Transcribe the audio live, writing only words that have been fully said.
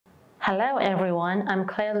Hello everyone, I'm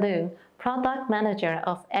Claire Liu, Product Manager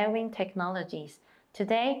of AEWIN Technologies.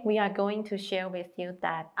 Today we are going to share with you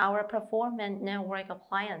that our Performant Network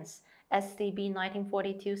Appliance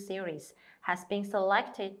SCB-1942 Series has been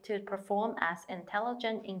selected to perform as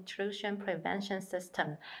Intelligent Intrusion Prevention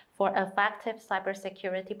System for effective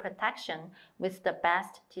cybersecurity protection with the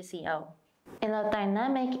best TCO. In a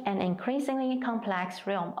dynamic and increasingly complex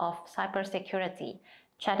realm of cybersecurity,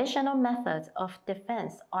 traditional methods of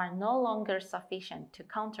defense are no longer sufficient to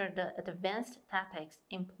counter the advanced tactics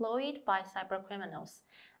employed by cybercriminals.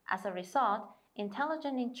 As a result,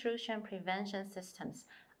 Intelligent Intrusion Prevention Systems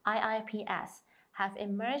 (IIPS) have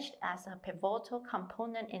emerged as a pivotal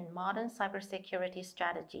component in modern cybersecurity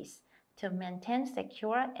strategies to maintain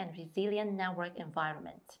secure and resilient network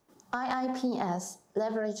environments. IIPS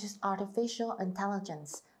leverages artificial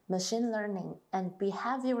intelligence, machine learning, and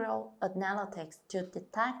behavioral analytics to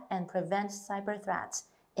detect and prevent cyber threats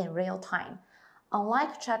in real time.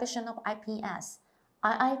 Unlike traditional IPS,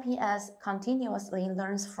 IIPS continuously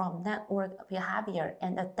learns from network behavior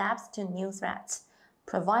and adapts to new threats,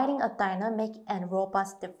 providing a dynamic and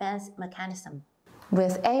robust defense mechanism.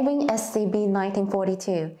 With AEWIN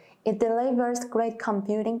SCB-1942, it delivers great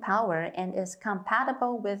computing power and is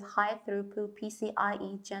compatible with high-throughput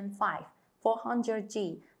PCIe Gen 5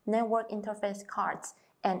 400G network interface cards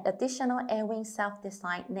and additional AEWIN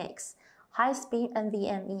self-designed NICs, high-speed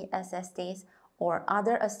NVMe SSDs, or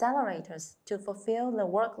other accelerators to fulfill the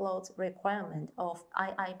workloads requirement of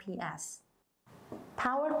IIPS.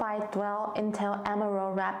 Powered by dual Intel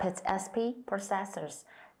Emerald Rapids SP processors,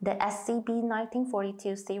 the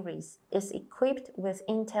SCB-1942 series is equipped with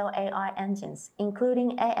Intel AI engines,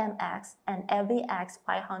 including AMX and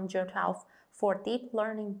AVX-512 for deep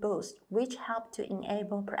learning boost, which help to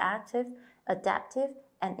enable proactive, adaptive,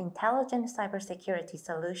 and intelligent cybersecurity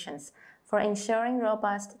solutions for ensuring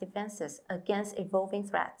robust defenses against evolving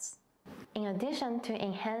threats. In addition to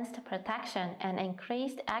enhanced protection and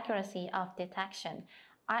increased accuracy of detection,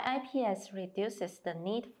 IIPS reduces the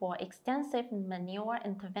need for extensive manual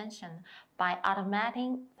intervention by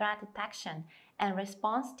automating threat detection and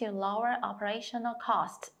response to lower operational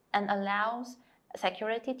costs and allows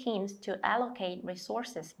security teams to allocate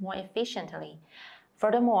resources more efficiently.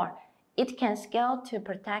 Furthermore, it can scale to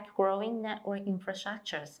protect growing network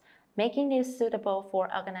infrastructures, making it suitable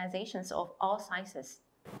for organizations of all sizes.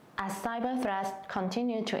 As cyber threats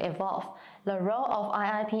continue to evolve, the role of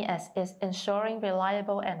IIPS is ensuring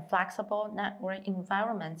reliable and flexible network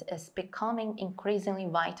environments is becoming increasingly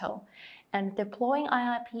vital, and deploying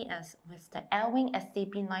IIPS with the AEWIN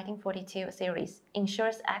SCB-1942 series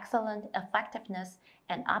ensures excellent effectiveness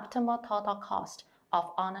and optimal total cost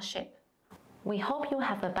of ownership. We hope you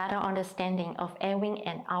have a better understanding of AEWIN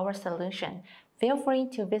and our solution. Feel free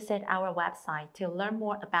to visit our website to learn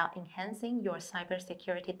more about enhancing your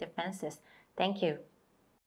cybersecurity defenses. Thank you.